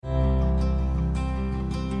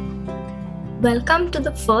Welcome to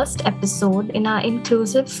the first episode in our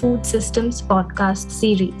Inclusive Food Systems podcast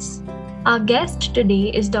series. Our guest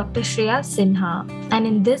today is Dr. Shreya Sinha, and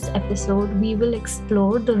in this episode, we will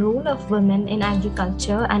explore the role of women in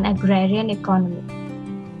agriculture and agrarian economy.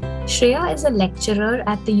 Shreya is a lecturer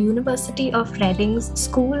at the University of Reading's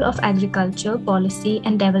School of Agriculture, Policy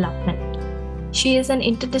and Development. She is an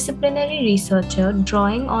interdisciplinary researcher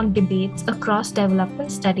drawing on debates across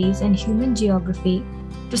development studies and human geography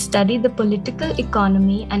to study the political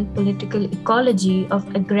economy and political ecology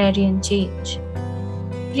of agrarian change.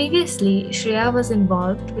 Previously, Shreya was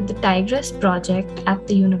involved with the Tigress project at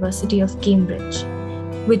the University of Cambridge,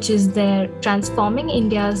 which is their Transforming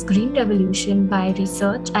India's Green Revolution by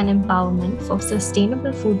Research and Empowerment for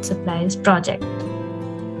Sustainable Food Supplies project.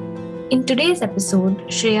 In today's episode,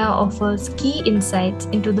 Shreya offers key insights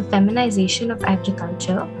into the feminization of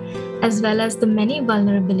agriculture, as well as the many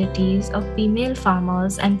vulnerabilities of female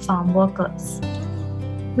farmers and farm workers.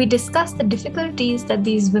 We discuss the difficulties that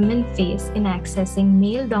these women face in accessing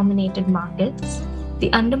male-dominated markets,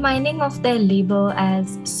 the undermining of their labor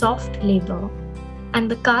as soft labor,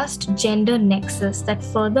 and the caste-gender nexus that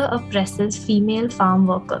further oppresses female farm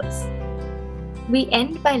workers. We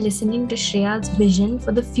end by listening to Shreya's vision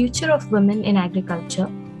for the future of women in agriculture,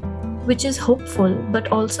 which is hopeful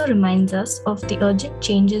but also reminds us of the urgent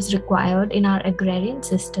changes required in our agrarian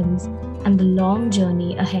systems and the long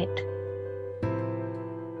journey ahead.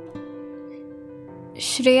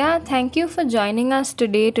 Shreya, thank you for joining us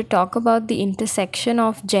today to talk about the intersection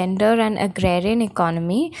of gender and agrarian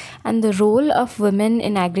economy and the role of women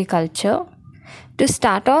in agriculture. To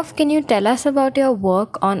start off, can you tell us about your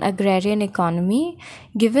work on agrarian economy,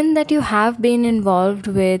 given that you have been involved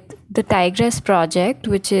with the Tigress project,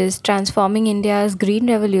 which is Transforming India's Green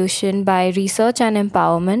Revolution by Research and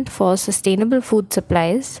Empowerment for Sustainable Food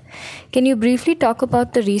Supplies? Can you briefly talk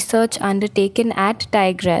about the research undertaken at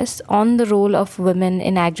Tigress on the role of women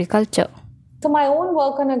in agriculture? So my own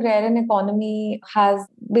work on agrarian economy has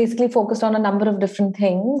basically focused on a number of different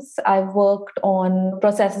things. I've worked on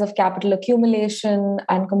processes of capital accumulation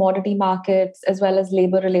and commodity markets, as well as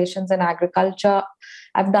labor relations and agriculture.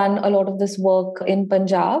 I've done a lot of this work in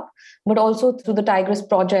Punjab, but also through the Tigress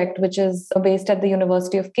project, which is based at the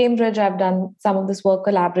University of Cambridge. I've done some of this work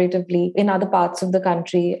collaboratively in other parts of the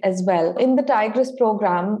country as well. In the Tigress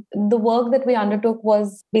program, the work that we undertook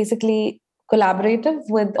was basically collaborative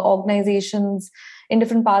with organizations in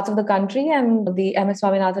different parts of the country and the M.S.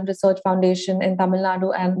 Swaminathan Research Foundation in Tamil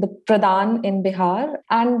Nadu and the Pradhan in Bihar.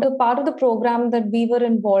 And the part of the program that we were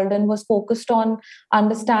involved in was focused on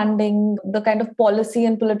understanding the kind of policy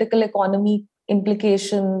and political economy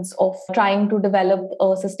implications of trying to develop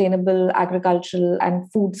a sustainable agricultural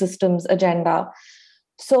and food systems agenda.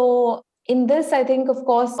 So in this, I think, of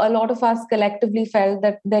course, a lot of us collectively felt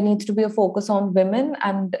that there needs to be a focus on women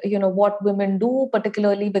and, what women do,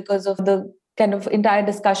 particularly because of the kind of entire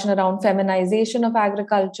discussion around feminization of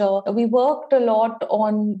agriculture. We worked a lot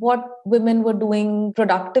on what women were doing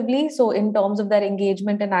productively, so in terms of their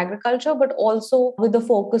engagement in agriculture, but also with the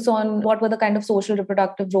focus on what were the kind of social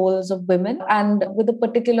reproductive roles of women and with a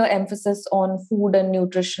particular emphasis on food and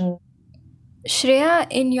nutrition. Shreya,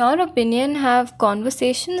 in your opinion, have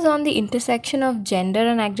conversations on the intersection of gender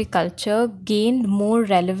and agriculture gained more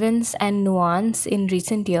relevance and nuance in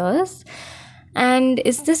recent years? And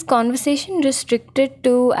is this conversation restricted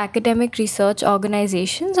to academic research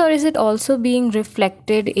organizations, or is it also being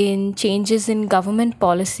reflected in changes in government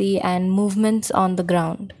policy and movements on the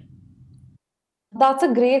ground? That's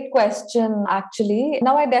a great question, actually.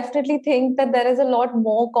 Now, I definitely think that there is a lot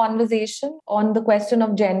more conversation on the question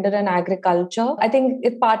of gender and agriculture. I think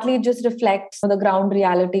it partly just reflects the ground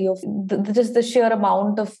reality of just the sheer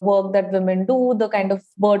amount of work that women do, the kind of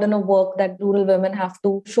burden of work that rural women have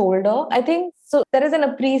to shoulder. I think so there is an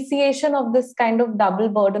appreciation of this kind of double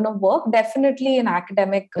burden of work, definitely in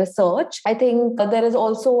academic research. I think there is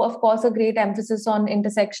also, of course, a great emphasis on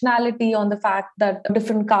intersectionality, on the fact that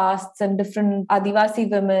different castes and different Adivasi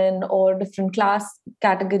women or different class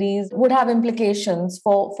categories would have implications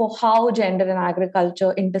for how gender and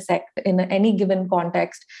agriculture intersect in any given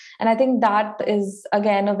context. And I think that is,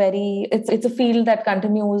 again, it's a field that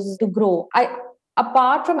continues to grow.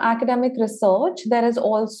 Apart from academic research, there is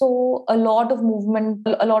also a lot of movement,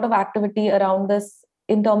 a lot of activity around this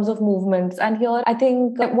in terms of movements. And here, I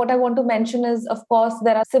think what I want to mention is, of course,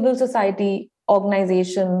 there are civil society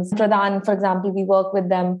organizations. Pradhan, for example, we work with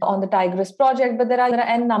them on the Tigris project, but there are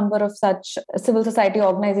n number of such civil society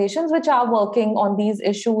organizations which are working on these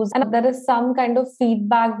issues. And there is some kind of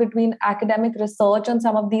feedback between academic research on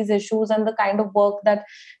some of these issues and the kind of work that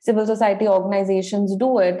civil society organizations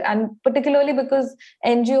do it. And particularly because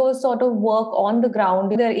NGOs sort of work on the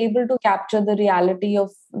ground, they're able to capture the reality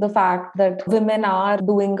of the fact that women are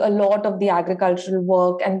doing a lot of the agricultural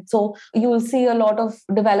work. And so you'll see a lot of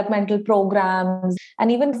developmental programs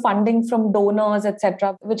and even funding from donors,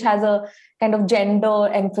 etc., which has a kind of gender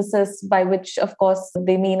emphasis, by which, of course,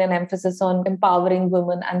 they mean an emphasis on empowering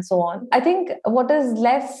women and so on. I think what is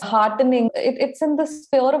less heartening, it's in the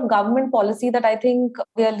sphere of government policy that I think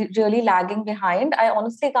we are really lagging behind. I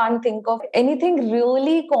honestly can't think of anything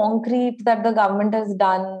really concrete that the government has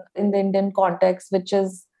done in the Indian context, which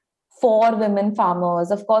is for women farmers.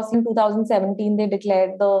 Of course, in 2017, they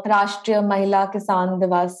declared the Rashtriya Mahila Kisan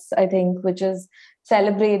Divas, I think, which is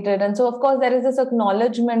celebrated. And so, of course, there is this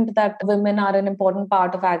acknowledgement that women are an important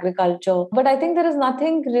part of agriculture. But I think there is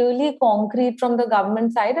nothing really concrete from the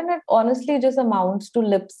government side, and it honestly just amounts to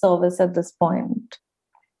lip service at this point.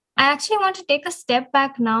 I actually want to take a step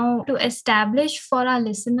back now to establish for our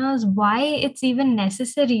listeners why it's even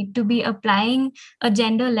necessary to be applying a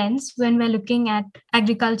gender lens when we're looking at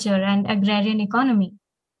agriculture and agrarian economy.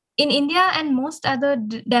 In India and most other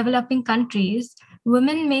developing countries,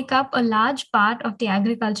 women make up a large part of the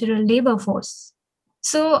agricultural labor force.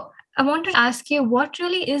 So, I want to ask you, what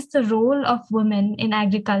really is the role of women in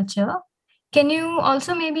agriculture? Can you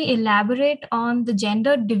also maybe elaborate on the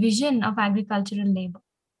gender division of agricultural labor?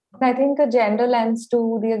 I think a gender lens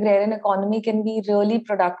to the agrarian economy can be really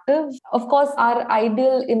productive. Of course, our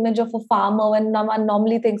ideal image of a farmer, when one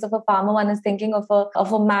normally thinks of a farmer, one is thinking of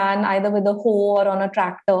a man either with a hoe or on a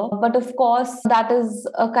tractor. But of course, that is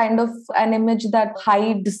a kind of an image that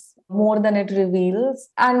hides more than it reveals.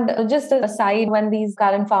 And just aside, when these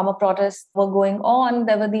current farmer protests were going on,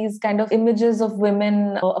 there were these kind of images of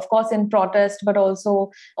women, of course, in protest, but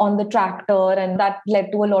also on the tractor. And that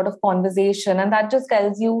led to a lot of conversation. And that just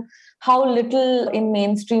tells you how little in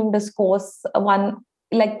mainstream discourse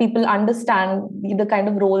like people understand the kind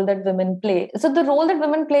of role that women play. So the role that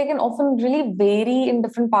women play can often really vary in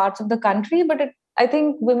different parts of the country, but I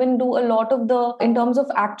think women do a lot of in terms of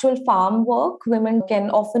actual farm work, women can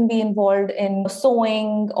often be involved in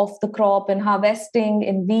sowing of the crop, in harvesting,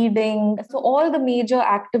 in weeding. So all the major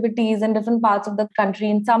activities in different parts of the country,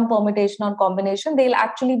 in some permutation or combination, they'll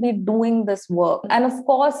actually be doing this work. And of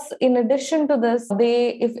course, in addition to this,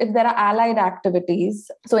 if there are allied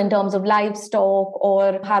activities, so in terms of livestock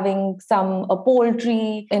or having some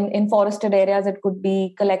poultry in forested areas, it could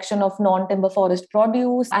be collection of non-timber forest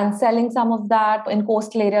produce and selling some of that. In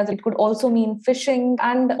coastal areas, it could also mean fishing.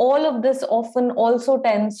 And all of this often also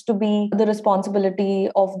tends to be the responsibility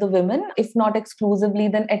of the women, if not exclusively,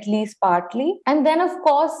 then at least partly. And then, of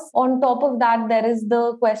course, on top of that, there is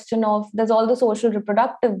the question of there's all the social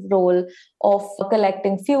reproductive role of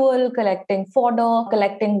collecting fuel, collecting fodder,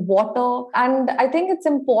 collecting water. And I think it's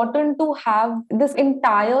important to have this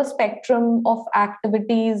entire spectrum of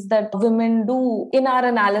activities that women do in our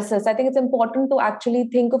analysis. I think it's important to actually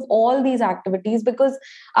think of all these activities because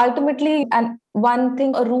ultimately, and one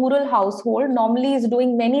thing, a rural household normally is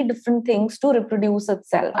doing many different things to reproduce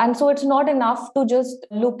itself. And so it's not enough to just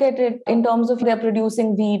look at it in terms of they're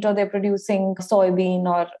producing wheat or they're producing soybean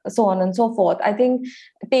or so on and so forth. I think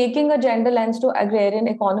taking a gender lens to agrarian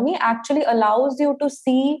economy actually allows you to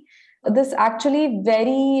see this actually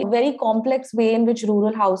very, very complex way in which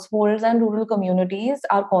rural households and rural communities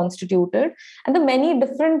are constituted and the many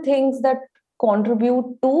different things that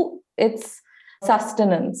contribute to its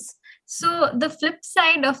sustenance. So, the flip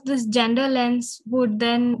side of this gender lens would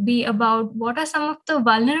then be about what are some of the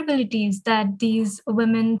vulnerabilities that these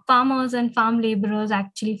women farmers and farm laborers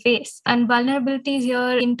actually face. And vulnerabilities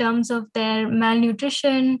here in terms of their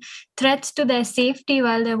malnutrition, threats to their safety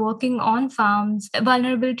while they're working on farms,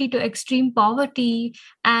 vulnerability to extreme poverty,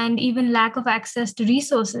 and even lack of access to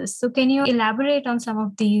resources. So, can you elaborate on some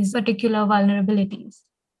of these particular vulnerabilities?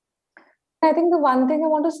 I think the one thing I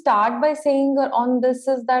want to start by saying on this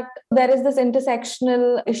is that there is this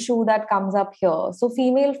intersectional issue that comes up here. So,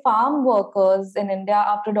 female farm workers in India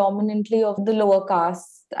are predominantly of the lower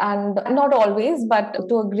caste, and not always, but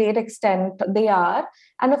to a great extent, they are.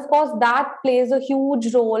 And of course, that plays a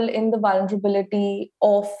huge role in the vulnerability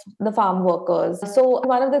of the farm workers. So,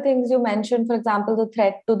 one of the things you mentioned, for example, the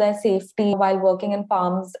threat to their safety while working in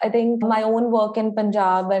farms, I think my own work in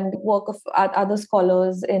Punjab and work of other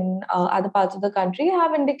scholars in other parts of the country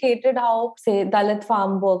have indicated how, say, Dalit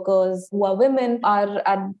farm workers who are women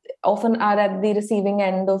often are at the receiving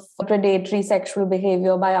end of predatory sexual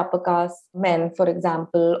behavior by upper caste men, for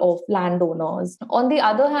example, of landowners. On the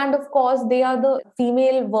other hand, of course, the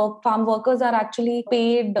female farm workers are actually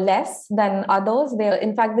paid less than others.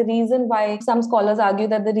 In fact, the reason why some scholars argue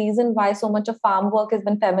that the reason why so much of farm work has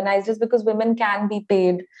been feminized is because women can be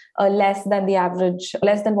paid less than the average,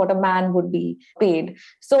 less than what a man would be paid.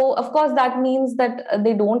 So, of course, that means that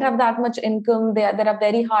they don't have that much income. There are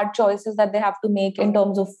very hard choices that they have to make in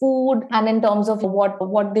terms of food and in terms of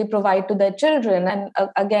what they provide to their children. And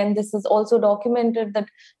again, this is also documented that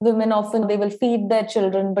women often, they will feed their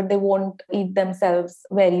children, but they won't eat themselves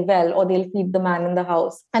very well, or they'll feed the man in the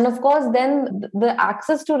house. And of course, then the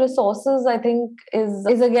access to resources, I think, is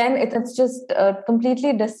again, it's just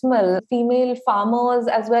completely dismal. Female farmers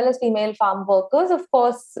as well as female farm workers, of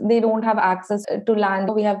course, they don't have access to land.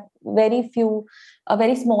 We have a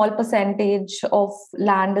very small percentage of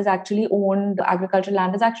land is actually owned, agricultural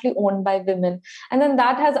land is actually owned by women. And then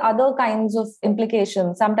that has other kinds of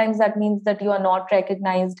implications. Sometimes that means that you are not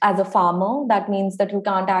recognized as a farmer. That means that you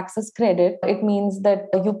can't access credit. It means that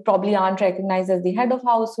you probably aren't recognized as the head of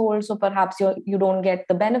household. So perhaps you don't get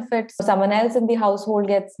the benefits. Someone else in the household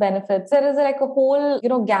gets benefits. There is like a whole,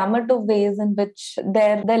 gamut of ways in which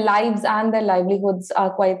their lives and their livelihoods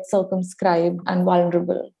are quite circumscribed and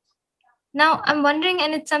vulnerable. Now, I'm wondering,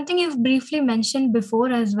 and it's something you've briefly mentioned before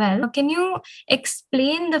as well, can you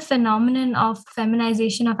explain the phenomenon of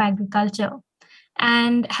feminization of agriculture?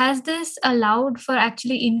 And has this allowed for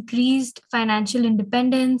actually increased financial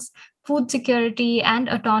independence, food security, and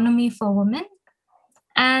autonomy for women?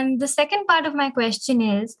 And the second part of my question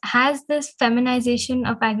is, has this feminization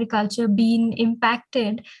of agriculture been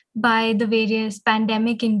impacted by the various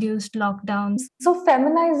pandemic induced lockdowns? So,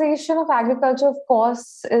 feminization of agriculture, of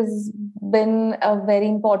course, has been a very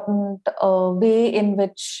important way in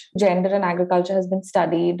which gender in agriculture has been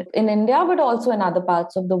studied in India, but also in other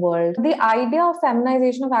parts of the world. The idea of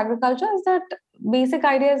feminization of agriculture is that basic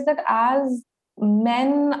idea is that as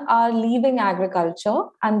men are leaving agriculture,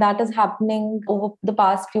 and that is happening over the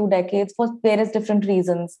past few decades for various different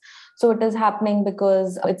reasons. So it is happening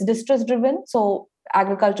because it's distress driven. So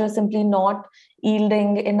agriculture is simply not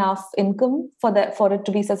yielding enough income for it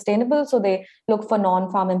to be sustainable. So they look for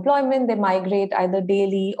non-farm employment. They migrate either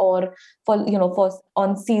daily or for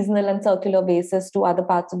on seasonal and circular basis to other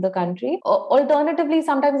parts of the country. Alternatively,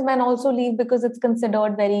 sometimes men also leave because it's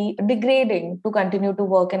considered very degrading to continue to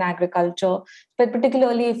work in agriculture, but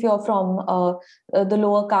particularly if you're from the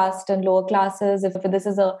lower caste and lower classes. If this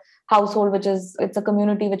is a household it's a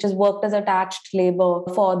community which has worked as attached labor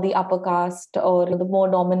for the upper caste or the more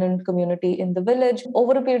dominant community in the village,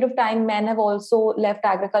 over a period of time, men have also left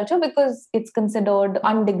agriculture because it's considered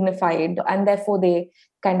undignified, and therefore they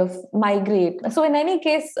kind of migrate. So in any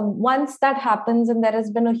case, once that happens, and there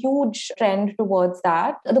has been a huge trend towards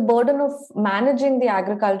that, the burden of managing the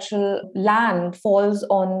agricultural land falls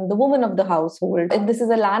on the woman of the household. If this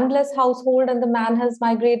is a landless household and the man has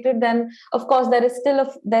migrated, then of course there's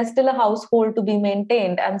still a household to be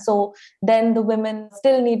maintained. And so then the women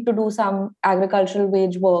still need to do some agricultural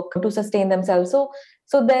wage work to sustain themselves.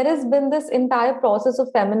 So there has been this entire process of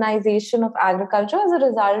feminization of agriculture as a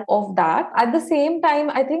result of that. At the same time,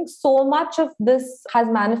 I think so much of this has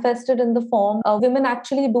manifested in the form of women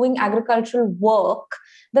actually doing agricultural work,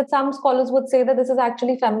 that some scholars would say that this is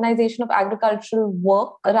actually feminization of agricultural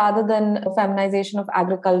work rather than feminization of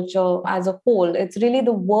agriculture as a whole. It's really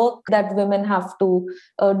the work that women have to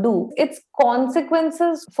do. Its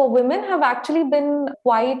consequences for women have actually been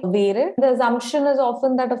quite varied. The assumption is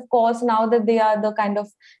often that, of course, now that they are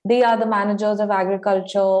the managers of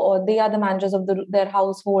agriculture, or they are the managers of their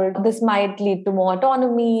household, this might lead to more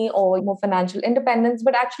autonomy or more financial independence.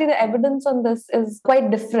 But actually, the evidence on this is quite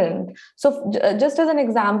different. So, just as an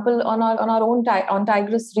example, on our own on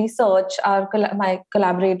Tigris research, my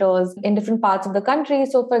collaborators in different parts of the country.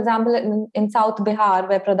 So, for example, in South Bihar,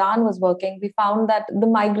 where Pradhan was working, we found that the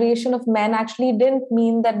migration of men actually didn't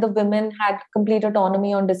mean that the women had complete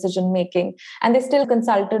autonomy on decision making, and they still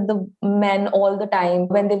consulted the men all the time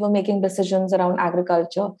when they were making decisions around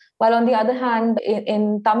agriculture. While on the other hand,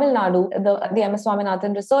 in Tamil Nadu, the M.S.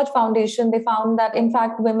 Swaminathan Research Foundation, they found that in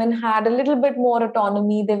fact women had a little bit more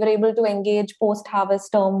autonomy. They were able to engage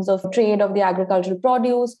post-harvest terms of trade of the agricultural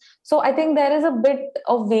produce. So I think there is a bit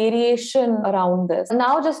of variation around this.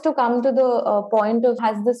 Now, just to come to the point of,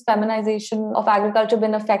 has this feminization of agriculture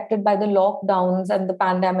been affected by the lockdowns and the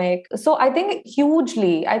pandemic? So I think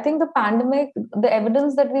hugely. I think the pandemic, the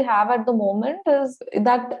evidence that we have at the moment is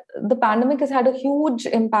that the pandemic has had a huge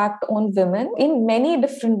impact on women in many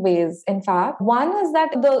different ways. In fact, one is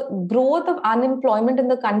that the growth of unemployment in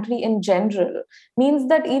the country in general means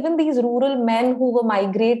that even these rural men who were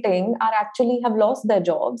migrating are actually have lost their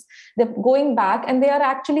jobs. They're going back and they are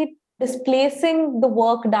actually displacing the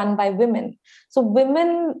work done by women. So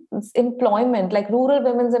women's employment, like rural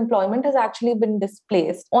women's employment, has actually been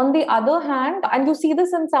displaced. On the other hand, and you see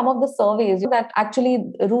this in some of the surveys, that actually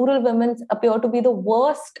rural women appear to be the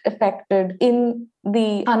worst affected in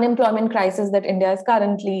the unemployment crisis that India is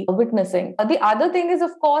currently witnessing. The other thing is,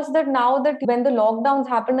 of course, that now that when the lockdowns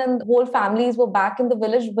happened and whole families were back in the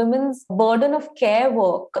village, women's burden of care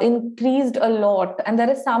work increased a lot. And there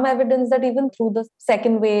is some evidence that even through the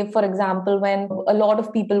second wave, for example, when a lot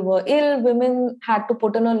of people were ill, women had to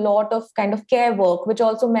put in a lot of kind of care work, which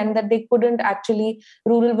also meant that they couldn't actually,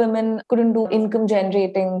 rural women couldn't do income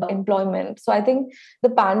generating employment. So I think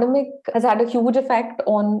the pandemic has had a huge effect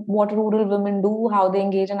on what rural women do, how they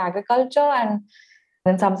engage in agriculture. And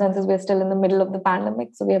in some senses, we're still in the middle of the pandemic.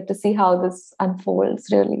 So we have to see how this unfolds,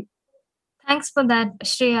 really. Thanks for that,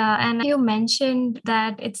 Shreya. And you mentioned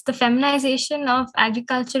that it's the feminization of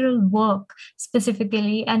agricultural work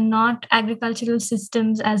specifically and not agricultural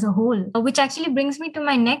systems as a whole, which actually brings me to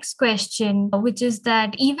my next question, which is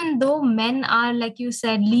that even though men are, like you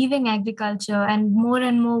said, leaving agriculture and more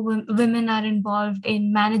women are involved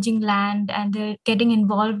in managing land and they're getting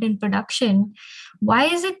involved in production, why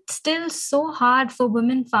is it still so hard for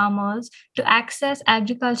women farmers to access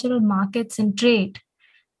agricultural markets and trade?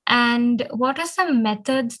 And what are some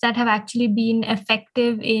methods that have actually been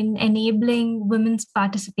effective in enabling women's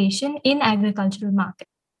participation in agricultural markets?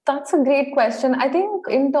 That's a great question. I think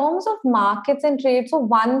in terms of markets and trade, so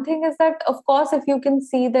one thing is that, of course, if you can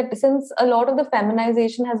see that since a lot of the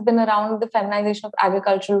feminization has been around the feminization of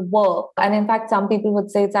agricultural work, and in fact, some people would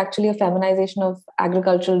say it's actually a feminization of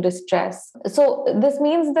agricultural distress. So this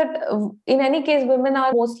means that in any case, women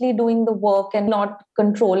are mostly doing the work and not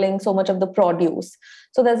controlling so much of the produce.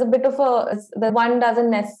 So there's a bit of the one doesn't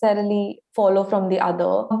necessarily follow from the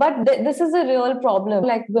other. But this is a real problem.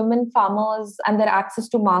 Like women farmers and their access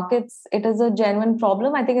to markets, it is a genuine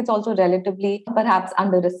problem. I think it's also relatively perhaps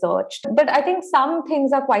under-researched. But I think some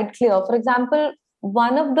things are quite clear. For example,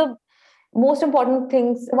 one of the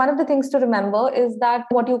things to remember is that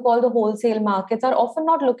what you call the wholesale markets are often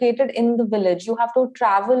not located in the village. You have to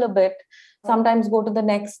travel a bit, sometimes go to the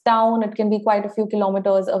next town. It can be quite a few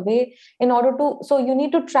kilometers away so you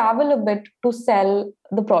need to travel a bit to sell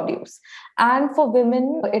the produce. And for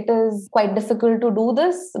women, it is quite difficult to do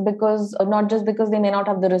this because not just because they may not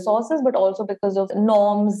have the resources, but also because of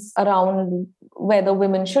norms around whether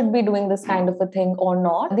women should be doing this kind of a thing or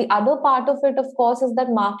not. The other part of it, of course, is that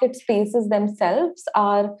market spaces themselves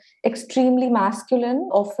are extremely masculine.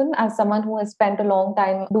 Often, as someone who has spent a long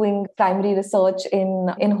time doing primary research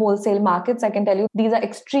in wholesale markets, I can tell you these are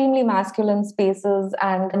extremely masculine spaces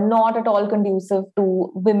and not at all conducive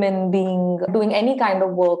to women doing any kind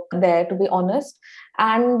of work there, to be honest.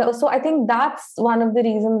 And so I think that's one of the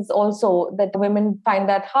reasons also that women find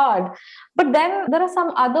that hard. But then there are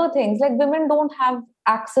some other things, like women don't have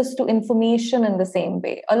access to information in the same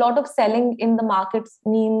way. A lot of selling in the markets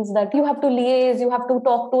means that you have to liaise, you have to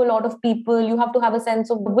talk to a lot of people, you have to have a sense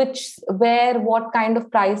of what kind of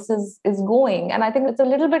prices is going. And I think it's a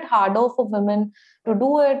little bit harder for women to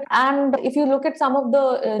do it. And if you look at some of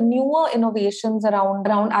the newer innovations around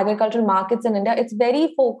agricultural markets in India, it's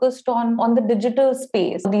very focused on the digital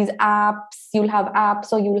space. These apps, you'll have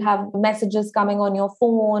apps or you'll have messages coming on your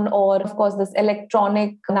phone, or of course this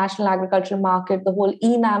electronic national agricultural market, the whole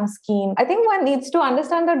ENAM scheme. I think one needs to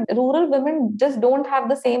understand that rural women just don't have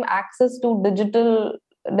the same access to digital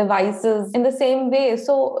devices in the same way.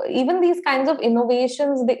 So even these kinds of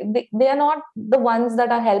innovations, they are not the ones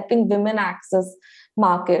that are helping women access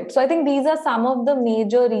market. So I think these are some of the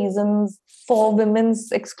major reasons for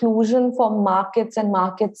women's exclusion from markets and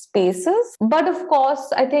market spaces. But of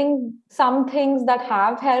course, I think some things that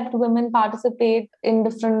have helped women participate in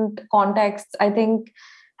different contexts, I think,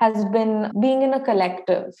 has been being in a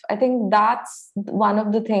collective. I think that's one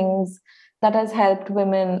of the things that has helped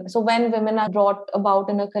women. So when women are brought about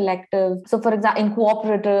in a collective, so for example, in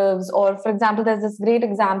cooperatives, or for example, there's this great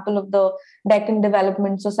example of the Deccan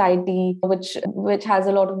Development Society, which has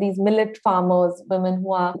a lot of these millet farmers, women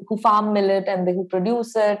who farm millet and who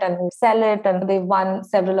produce it and who sell it, and they've won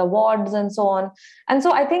several awards and so on. And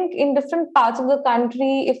so I think in different parts of the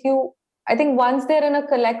country, I think once they're in a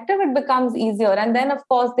collective, it becomes easier. And then, of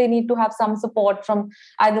course, they need to have some support from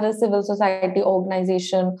either a civil society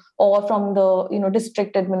organization or from the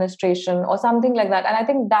district administration or something like that. And I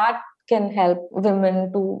think that can help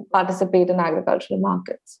women to participate in agricultural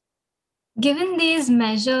markets. Given these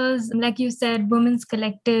measures, like you said, women's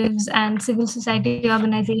collectives and civil society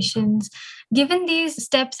organizations, given these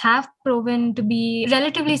steps have proven to be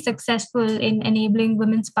relatively successful in enabling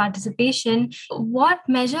women's participation, what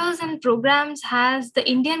measures and programs has the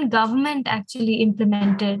Indian government actually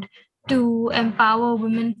implemented to empower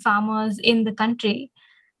women farmers in the country?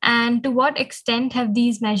 And to what extent have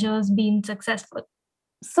these measures been successful?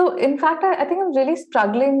 So, in fact, I think I'm really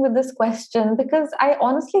struggling with this question because I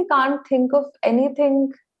honestly can't think of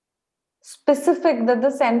anything specific that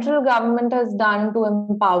the central government has done to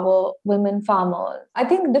empower women farmers. I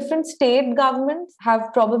think different state governments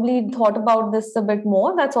have probably thought about this a bit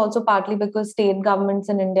more. That's also partly because state governments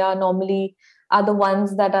in India normally are the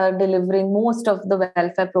ones that are delivering most of the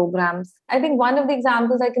welfare programs. I think one of the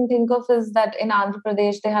examples I can think of is that in Andhra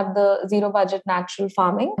Pradesh, they have the zero budget natural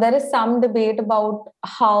farming. There is some debate about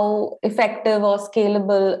how effective or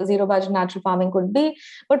scalable zero budget natural farming could be.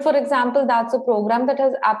 But for example, that's a program that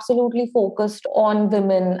has absolutely focused on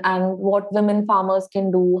women and what women farmers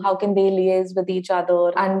can do, how can they liaise with each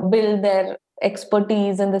other and build their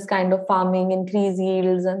expertise in this kind of farming, increase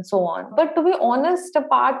yields, and so on. But to be honest,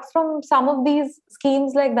 apart from some of these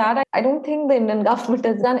schemes like that, I don't think the Indian government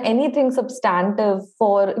has done anything substantive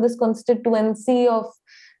for this constituency of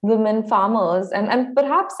women farmers. And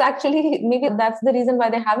perhaps actually, maybe that's the reason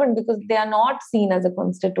why they haven't, because they are not seen as a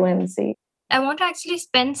constituency. I want to actually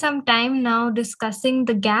spend some time now discussing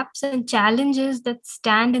the gaps and challenges that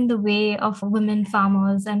stand in the way of women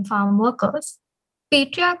farmers and farm workers.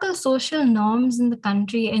 Patriarchal social norms in the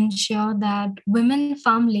country ensure that women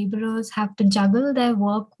farm laborers have to juggle their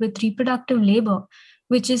work with reproductive labor,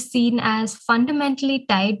 which is seen as fundamentally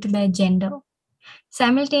tied to their gender.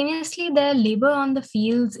 Simultaneously, their labor on the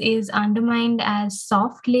fields is undermined as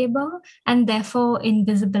soft labor and therefore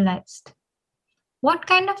invisibilized. What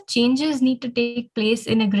kind of changes need to take place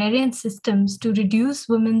in agrarian systems to reduce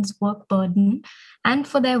women's work burden and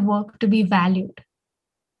for their work to be valued?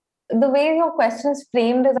 The way your question is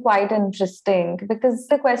framed is quite interesting because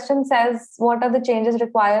the question says, what are the changes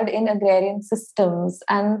required in agrarian systems?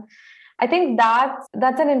 And I think that's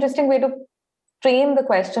an interesting way to frame the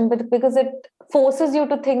question, but because it forces you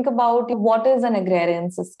to think about what is an agrarian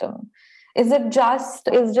system. Is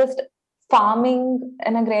just farming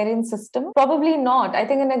an agrarian system? Probably not. I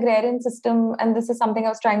think an agrarian system, and this is something I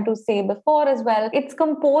was trying to say before as well, it's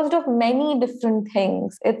composed of many different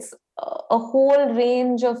things. It's a whole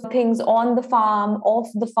range of things on the farm, off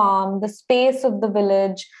the farm, the space of the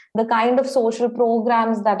village, the kind of social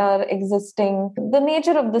programs that are existing, the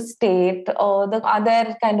nature of the state, the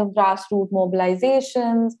other kind of grassroots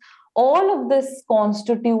mobilizations. All of this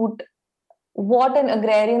constitute what an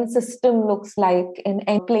agrarian system looks like in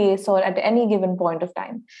any place or at any given point of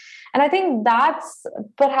time. And I think that's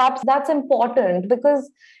important because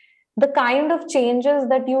the kind of changes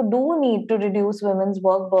that you do need to reduce women's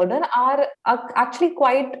work burden are actually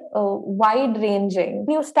quite wide ranging.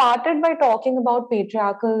 You started by talking about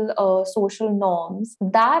patriarchal social norms.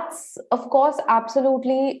 That's, of course,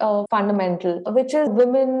 absolutely fundamental, which is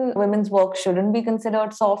women's work shouldn't be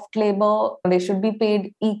considered soft labor. They should be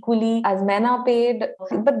paid equally as men are paid.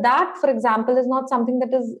 But that, for example, is not something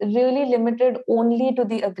that is really limited only to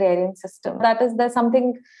the agrarian system. There's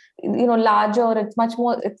something larger.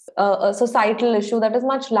 It's a societal issue that is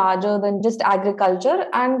much larger than just agriculture,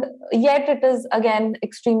 and yet it is again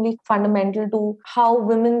extremely fundamental to how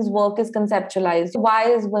women's work is conceptualized.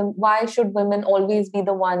 Why should women always be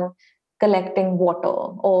the one collecting water,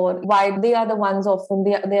 or why they are the ones often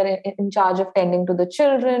they're in charge of tending to the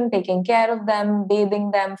children, taking care of them,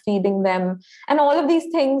 bathing them, feeding them, and all of these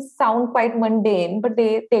things sound quite mundane, but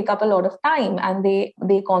they take up a lot of time and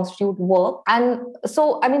they constitute work. And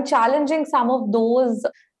so, I mean, challenging some of those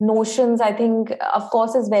notions, I think, of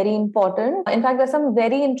course, is very important. In fact, there's some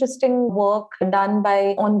very interesting work done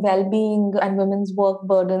by on well-being and women's work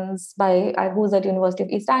burdens by who's at University of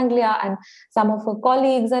East Anglia and some of her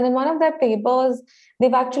colleagues. And in one of their papers,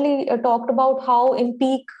 they've actually talked about how in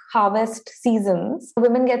peak harvest seasons,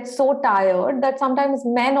 women get so tired that sometimes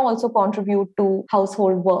men also contribute to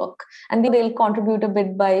household work, and they'll contribute a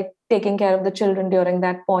bit by taking care of the children during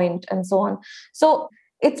that point and so on. So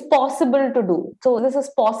it's possible to do. So this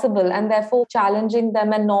is possible, and therefore challenging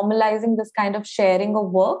them and normalizing this kind of sharing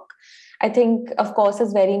of work, I think, of course,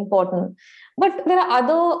 is very important. But there are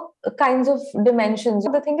other kinds of dimensions.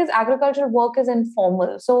 The thing is, agricultural work is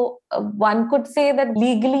informal. So one could say that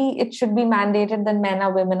legally it should be mandated that men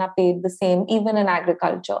or women are paid the same, even in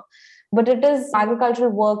agriculture. But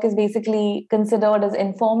agricultural work is basically considered as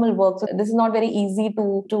informal work. So this is not very easy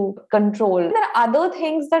to control. There are other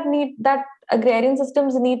things that agrarian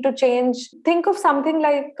systems need to change. Think of something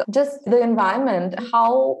like just the environment,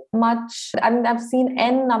 how much, I mean, I've seen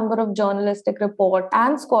n number of journalistic report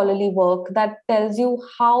and scholarly work that tells you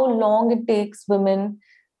how long it takes women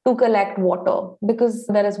to collect water because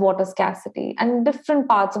there is water scarcity. And in different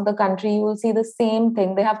parts of the country, you will see the same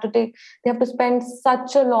thing. They have to spend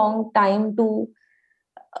such a long time to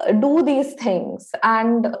do these things.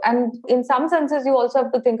 And in some senses, you also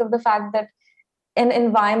have to think of the fact that an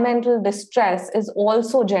environmental distress is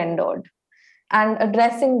also gendered, and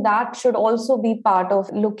addressing that should also be part of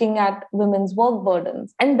looking at women's work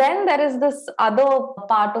burdens. And then there is this other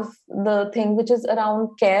part of the thing, which is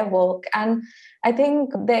around care work. And I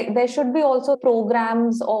think there should be also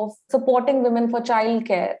programs of supporting women for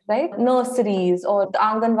childcare, right? Nurseries or the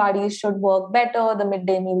Anganwadis should work better, the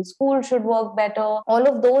midday meal school should work better. All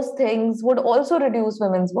of those things would also reduce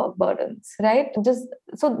women's work burdens, right? Just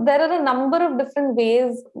so there are a number of different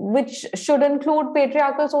ways which should include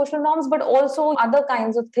patriarchal social norms, but also other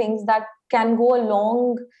kinds of things that can go a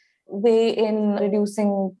long way in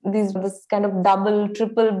reducing this kind of double,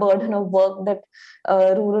 triple burden of work that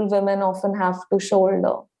rural women often have to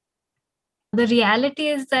shoulder. The reality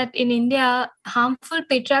is that in India, harmful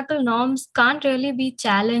patriarchal norms can't really be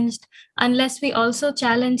challenged unless we also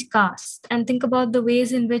challenge caste and think about the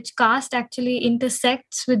ways in which caste actually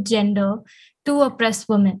intersects with gender to oppress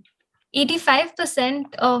women.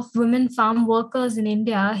 85% of women farm workers in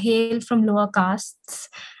India hail from lower castes.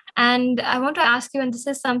 And I want to ask you, and this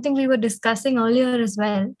is something we were discussing earlier as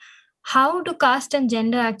well, how do caste and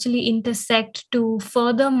gender actually intersect to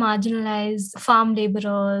further marginalize farm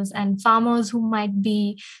laborers and farmers who might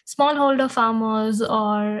be smallholder farmers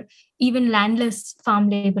or even landless farm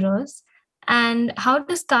laborers? And how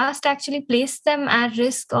does caste actually place them at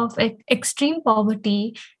risk of extreme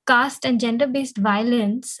poverty, caste and gender based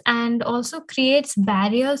violence, and also creates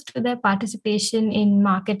barriers to their participation in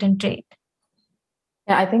market and trade?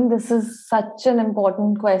 Yeah, I think this is such an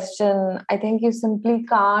important question. I think you simply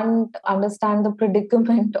can't understand the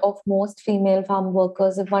predicament of most female farm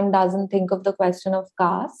workers if one doesn't think of the question of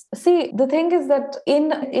caste. See, the thing is that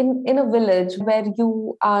in a village where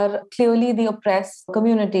you are clearly the oppressed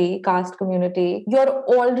community, caste community, you've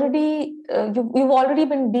already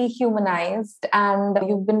been dehumanized and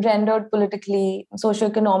you've been rendered politically,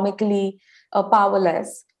 socioeconomically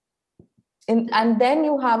powerless. And then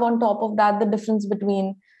you have on top of that the difference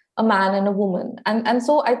between a man and a woman. And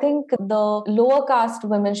so I think the lower caste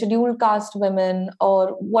women, scheduled caste women, or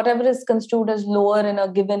whatever is construed as lower in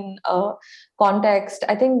a given context,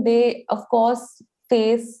 I think they of course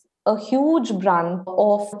face a huge brunt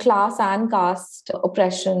of class and caste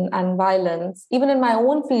oppression and violence. Even in my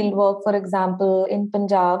own field work, for example, in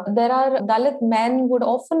Punjab, there are Dalit men would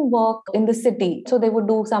often work in the city. So they would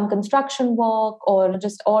do some construction work or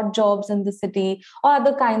just odd jobs in the city or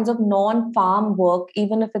other kinds of non-farm work,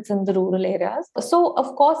 even if it's in the rural areas. So,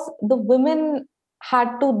 of course, the women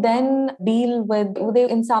had to then deal with, they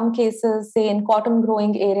in some cases, say in cotton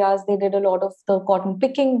growing areas, they did a lot of the cotton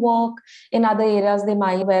picking work. In other areas, they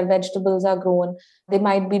might, where vegetables are grown, they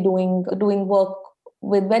might be doing work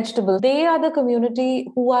with vegetables. They are the community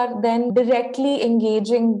who are then directly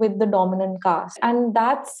engaging with the dominant caste. And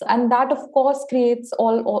that of course creates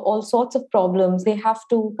all sorts of problems. They have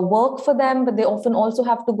to work for them, but they often also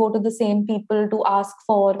have to go to the same people to ask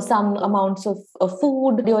for some amounts of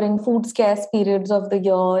food during food scarce periods of the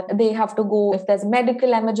year. They have to go, if there's a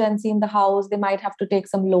medical emergency in the house, they might have to take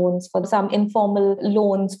some loans, for some informal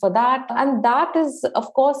loans for that. And that is,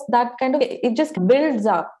 of course, that kind of, it just builds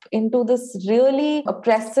up into this really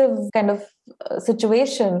oppressive kind of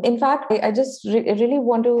situation. In fact, I just really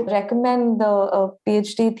want to recommend the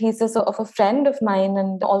PhD thesis of a friend of mine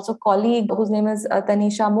and also colleague whose name is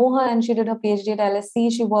Tanisha Moha, and she did her PhD at LSE.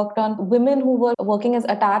 She worked on women who were working as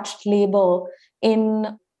attached labor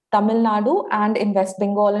in Tamil Nadu and in West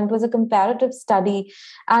Bengal, and it was a comparative study.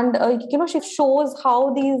 And she shows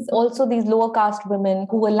how these lower caste women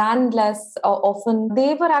who were landless, often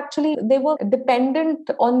they were dependent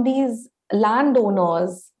on these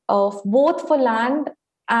landowners of both for land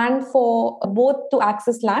and for both to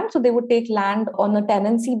access land. So they would take land on a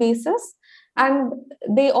tenancy basis, and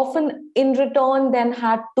they often in return then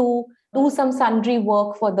had to do some sundry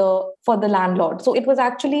work for the landlord. So it was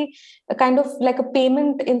actually a kind of like a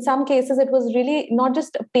payment. In some cases, it was really not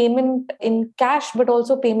just a payment in cash, but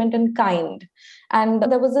also payment in kind. And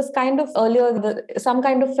there was this kind of some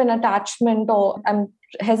kind of an attachment, or I'm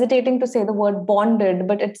hesitating to say the word bonded,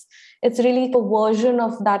 but it's really a version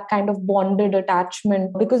of that kind of bonded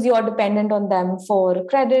attachment, because you're dependent on them for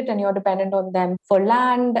credit and you're dependent on them for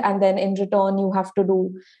land, and then in return you have to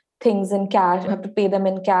do things in cash, you have to pay them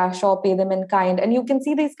in cash or pay them in kind. And you can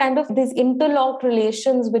see these interlocked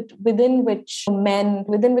relations within which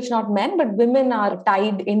not men, but women are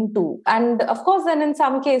tied into. And of course, then in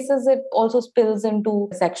some cases, it also spills into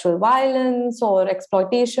sexual violence or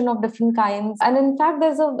exploitation of different kinds. And in fact,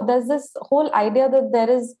 there's this whole idea that there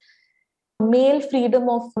is male freedom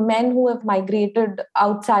of men who have migrated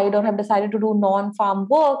outside or have decided to do non-farm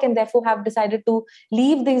work and therefore have decided to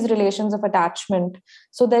leave these relations of attachment.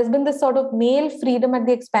 So there's been this sort of male freedom at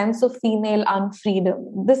the expense of female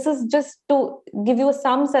unfreedom. This is just to give you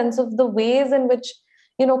some sense of the ways in which,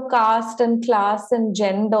 caste and class and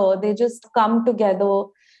gender, they just come together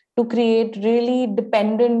to create really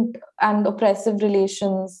dependent and oppressive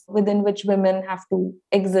relations within which women have to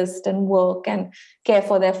exist and work and care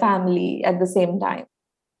for their family at the same time.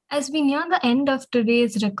 As we near the end of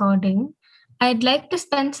today's recording, I'd like to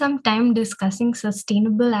spend some time discussing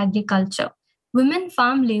sustainable agriculture. Women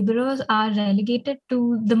farm laborers are relegated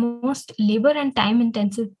to the most labor and time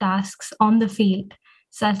intensive tasks on the field,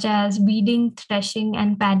 such as weeding, threshing,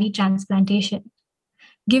 and paddy transplantation.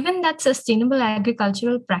 Given that sustainable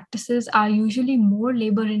agricultural practices are usually more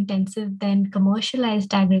labor intensive than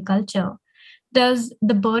commercialized agriculture, does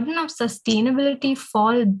the burden of sustainability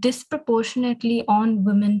fall disproportionately on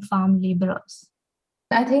women farm laborers?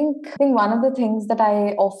 I think one of the things that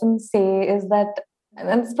I often say is that,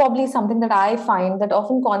 and it's probably something that I find, that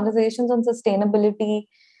often conversations on sustainability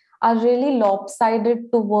are really lopsided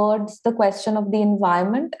towards the question of the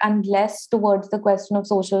environment and less towards the question of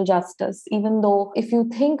social justice. Even though, if you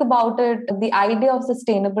think about it, the idea of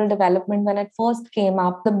sustainable development, when it first came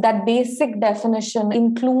up, that basic definition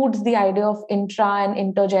includes the idea of intra and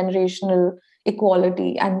intergenerational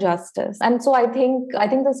equality and justice. And so I think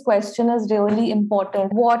this question is really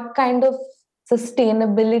important. What kind of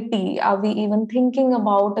sustainability are we even thinking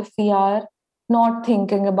about if we are not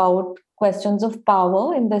thinking about questions of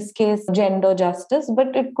power, in this case gender justice,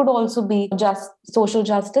 but it could also be just social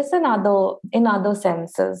justice in other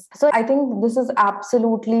senses. So I think this is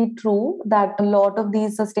absolutely true that a lot of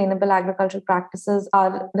these sustainable agricultural practices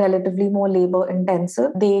are relatively more labor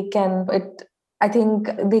intensive. I think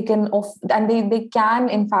they can they can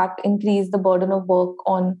in fact increase the burden of work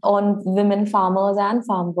on women farmers and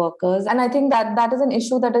farm workers. And I think that is an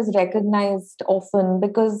issue that is recognized often,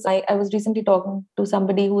 because I was recently talking to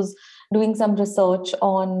somebody who's doing some research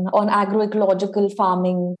on agroecological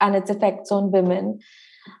farming and its effects on women.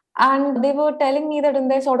 And they were telling me that in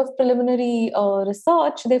their sort of preliminary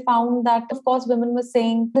research, they found that, of course, women were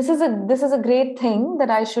saying, this is a great thing that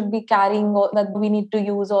I should be carrying, or that we need to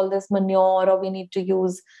use all this manure, or we need to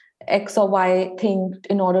use X or Y thing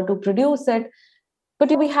in order to produce it.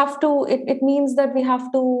 But we have to. It means that we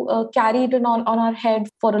have to carry it on our head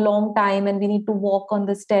for a long time, and we need to walk on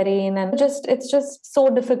this terrain, and it's just so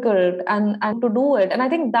difficult and to do it. And I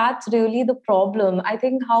think that's really the problem. I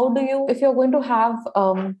think, how do you, if you're going to have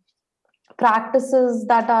practices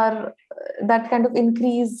that kind of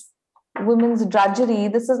increase women's drudgery,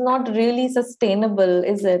 this is not really sustainable,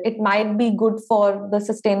 is it? It might be good for the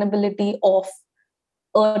sustainability of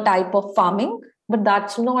a type of farming, but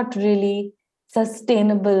that's not really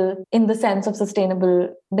sustainable in the sense of sustainable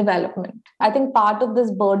development. I think part of this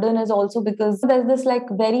burden is also because there's this like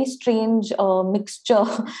very strange mixture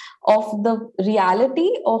of the reality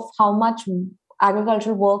of how much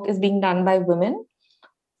agricultural work is being done by women,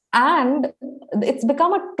 and it's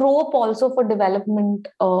become a trope also for development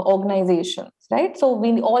organizations, right? So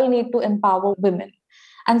we all need to empower women,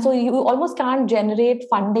 and so you almost can't generate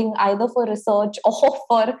funding either for research or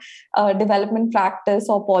for development practice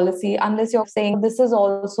or policy unless you're saying this is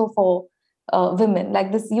also for women.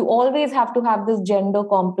 Like this, you always have to have this gender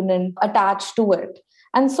component attached to it.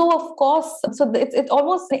 And so, of course, it's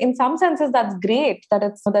almost, in some senses, that's great that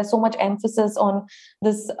there's so much emphasis on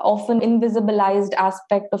this often invisibilized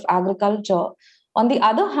aspect of agriculture. On the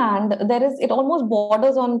other hand, it almost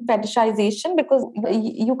borders on fetishization, because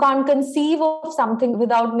you can't conceive of something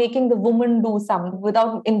without making the woman do something,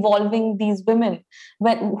 without involving these women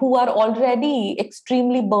who are already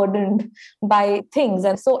extremely burdened by things.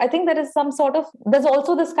 And so I think there's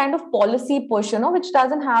also this kind of policy push, which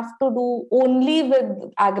doesn't have to do only with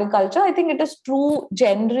agriculture. I think it is true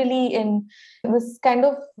generally in there's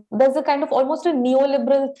a kind of almost a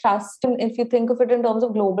neoliberal thrust, if you think of it in terms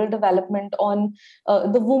of global development, on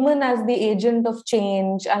the woman as the agent of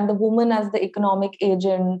change and the woman as the economic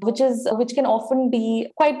agent, which can often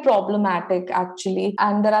be quite problematic, actually.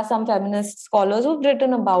 And there are some feminist scholars who've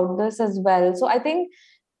written about this as well. So I think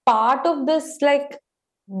part of this, like,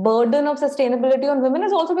 burden of sustainability on women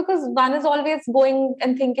is also because one is always going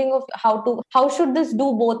and thinking of how should this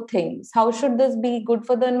do both things? How should this be good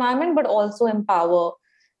for the environment, but also empower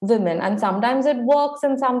women? And sometimes it works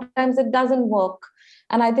and sometimes it doesn't work.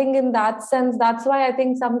 And I think in that sense, that's why I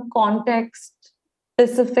think some context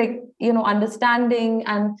specific, understanding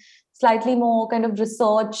and slightly more kind of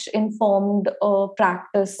research informed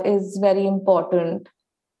practice is very important.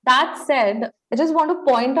 That said, I just want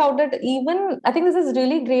to point out that even I think this is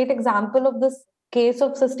really great example of this case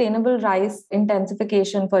of sustainable rice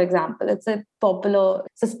intensification, for example. It's a popular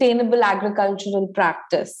sustainable agricultural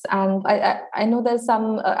practice. And I know there's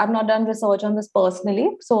some, I've not done research on this personally,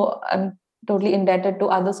 so I'm totally indebted to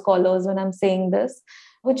other scholars when I'm saying this,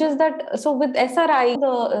 which is that, so with SRI,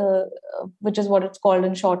 which is what it's called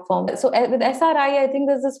in short form. So with SRI, I think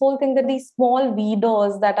there's this whole thing that these small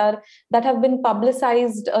weeders that have been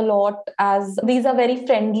publicized a lot as these are very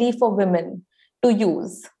friendly for women to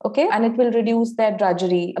use, okay, and it will reduce their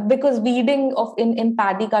drudgery, because weeding in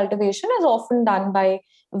paddy cultivation is often done by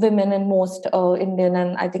women in most Indian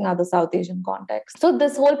and I think other South Asian contexts. So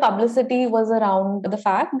this whole publicity was around the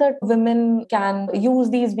fact that women can use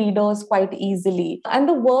these weeders quite easily. And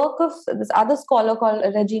the work of this other scholar called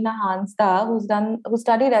Regina Hansda, who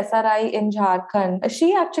studied SRI in Jharkhand,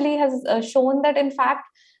 she actually has shown that in fact,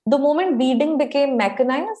 the moment weeding became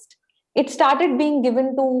mechanized, it started being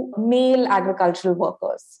given to male agricultural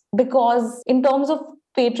workers, because in terms of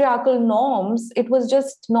patriarchal norms, it was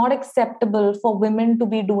just not acceptable for women to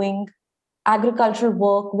be doing agricultural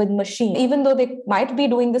work with machines, even though they might be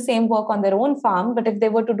doing the same work on their own farm. But if they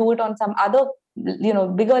were to do it on some other,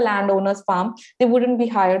 bigger landowner's farm, they wouldn't be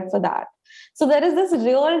hired for that. So there is this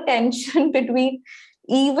real tension between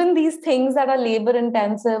even these things that are labor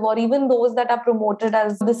intensive, or even those that are promoted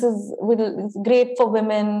as it's great for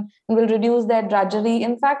women and will reduce their drudgery.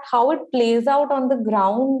 In fact, how it plays out on the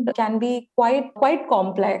ground can be quite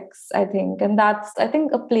complex, I think. And that's, I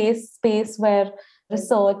think, a space where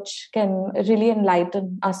research can really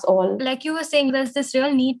enlighten us all. Like you were saying, there's this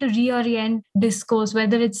real need to reorient discourse,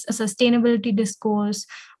 whether it's a sustainability discourse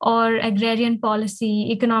or agrarian policy,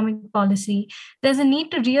 economic policy. There's a need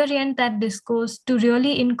to reorient that discourse to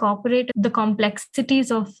really incorporate the complexities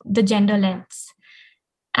of the gender lens.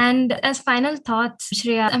 And as final thoughts,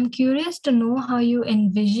 Shreya, I'm curious to know how you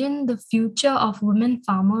envision the future of women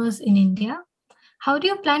farmers in India. How do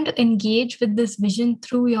you plan to engage with this vision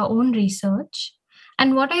through your own research?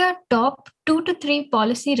 And what are your top 2 to 3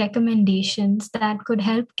 policy recommendations that could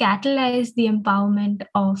help catalyze the empowerment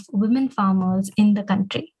of women farmers in the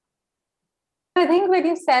country? I think when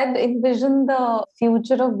you said envision the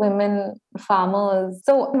future of women farmers,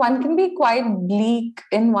 so one can be quite bleak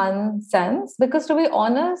in one sense, because to be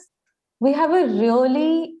honest, we have a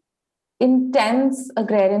really intense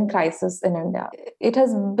agrarian crisis in India. It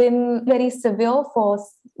has been very severe for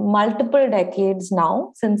multiple decades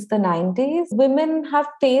now, since the 90s. Women have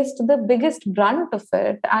faced the biggest brunt of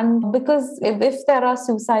it. And because if there are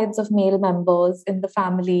suicides of male members in the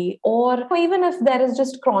family, or even if there is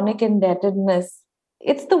just chronic indebtedness,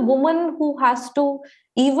 it's the woman who has to,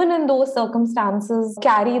 even in those circumstances,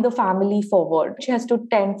 carry the family forward. She has to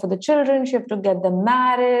tend for the children, she has to get them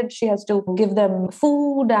married, she has to give them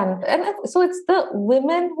food. And so it's the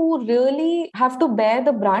women who really have to bear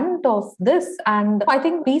the brunt of this. And I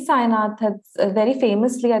think B. Sainath had very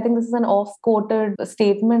famously, I think this is an off-quoted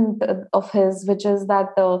statement of his, which is that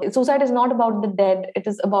suicide is not about the dead, it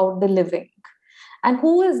is about the living. And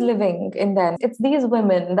who is living in them? It's these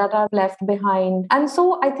women that are left behind. And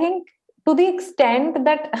so I think, to the extent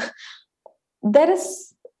that there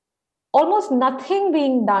is almost nothing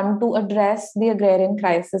being done to address the agrarian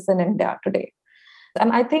crisis in India today.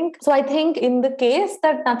 And I think in the case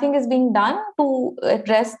that nothing is being done to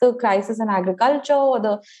address the crisis in agriculture or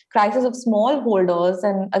the crisis of smallholders,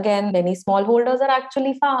 and again, many smallholders are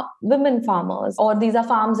actually women farmers, or these are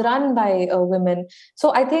farms run by women.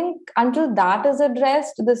 So I think until that is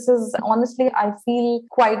addressed, this is honestly, I feel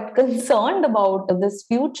quite concerned about this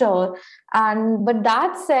future. But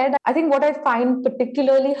that said, I think what I find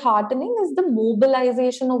particularly heartening is the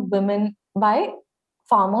mobilization of women by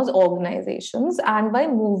farmers organizations and by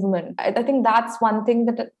movement. I think that's one thing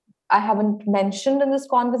that I haven't mentioned in this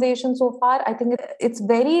conversation so far. I think it's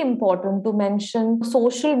very important to mention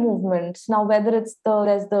social movements. Now, whether there's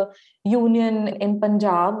the union in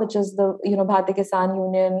Punjab, which is the Bharatiya Kisan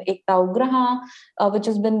Union, Ekta Ugraha, which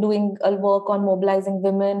has been doing work on mobilizing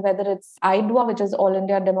women, whether it's IDWA, which is All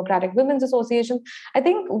India Democratic Women's Association. I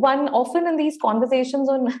think one often in these conversations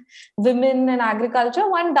on women and agriculture,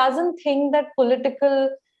 one doesn't think that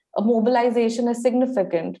political mobilization is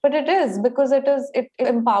significant, but it is because it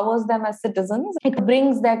empowers them as citizens. It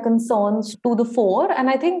brings their concerns to the fore, and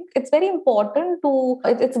I think it's very important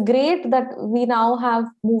it's great that we now have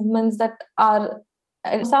movements that are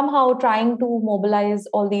somehow trying to mobilize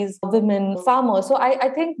all these women farmers. So I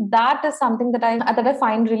think that is something that I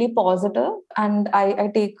find really positive, and I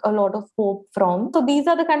take a lot of hope from. So these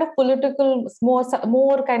are the kind of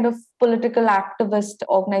more kind of political activist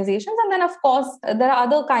organizations. And then of course there are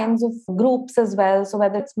other kinds of groups as well. So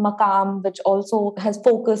whether it's Makam, which also has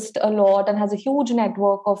focused a lot and has a huge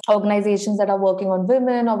network of organizations that are working on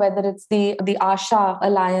women, or whether it's the Asha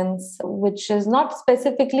Alliance, which is not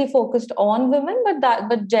specifically focused on women,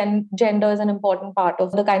 but gender is an important part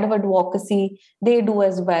of the kind of advocacy they do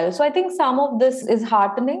as well. So I think some of this is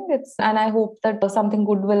heartening. And I hope that something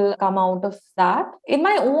good will come out of that. In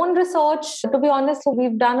my own research, to be honest, so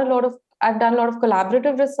I've done a lot of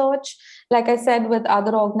collaborative research, like I said, with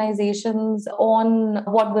other organizations on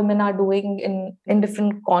what women are doing in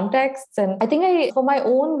different contexts. And I think for my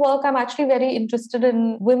own work, I'm actually very interested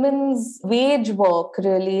in women's wage work,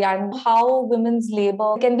 really, and how women's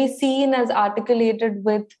labor can be seen as articulated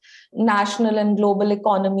with national and global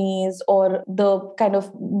economies, or the kind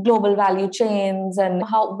of global value chains, and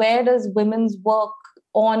where does women's work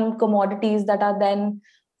on commodities that are then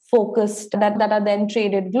focused, that are then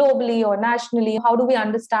traded globally or nationally. How do we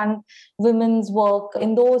understand women's work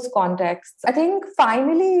in those contexts? I think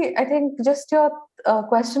finally, just your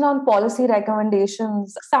question on policy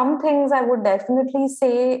recommendations, some things I would definitely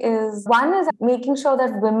say is, one is making sure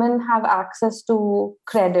that women have access to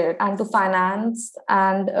credit and to finance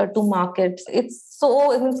and to markets. It's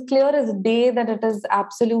clear as day that it is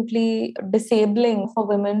absolutely disabling for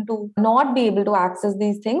women to not be able to access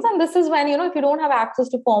these things. And this is when, if you don't have access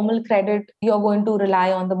to formal credit, you're going to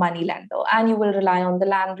rely on the money lender, and you will rely on the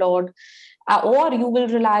landlord, or you will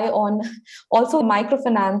rely on also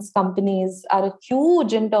microfinance companies are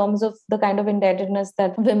huge in terms of the kind of indebtedness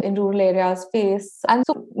that women in rural areas face. And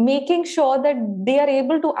so making sure that they are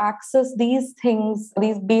able to access these things,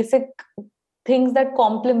 these basic things that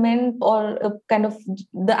complement or kind of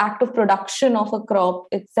the act of production of a crop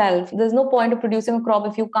itself. There's no point of producing a crop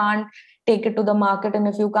if you can't take it to the market, and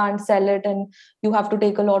if you can't sell it, and you have to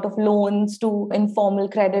take a lot of loans to informal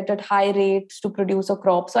credit at high rates to produce a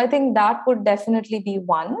crop. So I think that would definitely be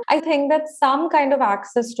one. I think that some kind of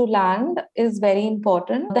access to land is very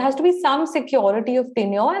important. There has to be some security of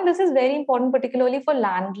tenure, and this is very important particularly for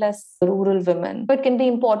landless rural women. It can be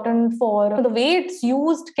important for the way it's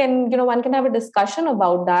used. One can have a discussion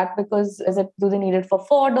about that, because do they need it for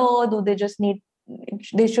fodder? Do they just need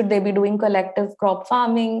should they be doing collective crop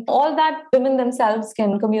farming? All that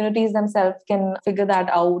communities themselves can figure that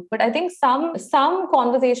out. But I think some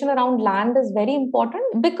conversation around land is very important,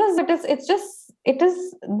 because it's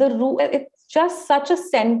just such a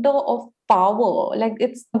center of power. Like,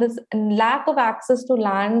 it's this lack of access to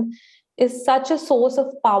land is such a source of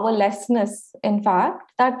powerlessness, in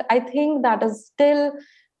fact, that I think that is still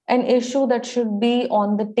an issue that should be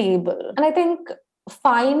on the table. And I think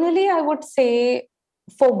finally, I would say,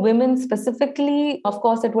 for women specifically, of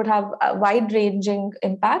course, it would have wide-ranging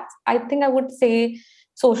impacts. I think I would say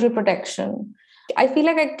social protection. I feel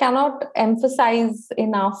like I cannot emphasize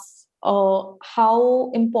enough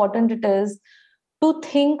how important it is to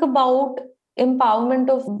think about empowerment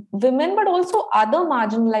of women, but also other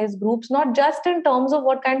marginalized groups, not just in terms of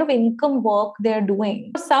what kind of income work they're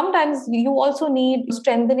doing. Sometimes you also need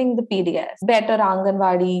strengthening the PDS, better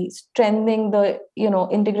Anganwadi, strengthening the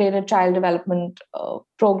integrated child development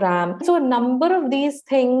program. So a number of these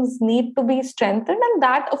things need to be strengthened, and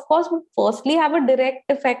that, of course, would firstly have a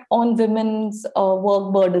direct effect on women's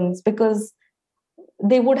work burdens, because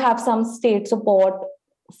they would have some state support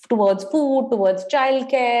towards food, towards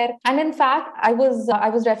childcare. And in fact, I was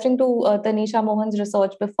referring to Tanisha Mohan's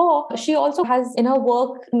research before. She also has in her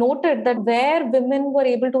work noted that where women were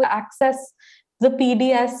able to access the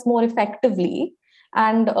PDS more effectively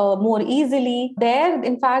and more easily,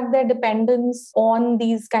 in fact, their dependence on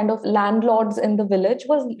these kind of landlords in the village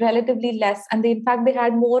was relatively less. And in fact, they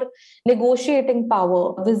had more negotiating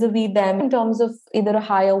power vis-a-vis them in terms of either a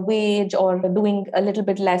higher wage or doing a little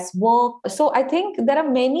bit less work. So I think there are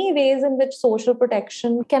many ways in which social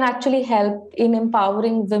protection can actually help in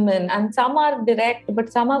empowering women. And some are direct,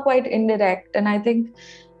 but some are quite indirect. And I think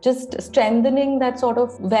just strengthening that sort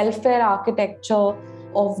of welfare architecture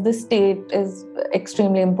of the state is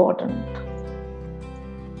extremely important.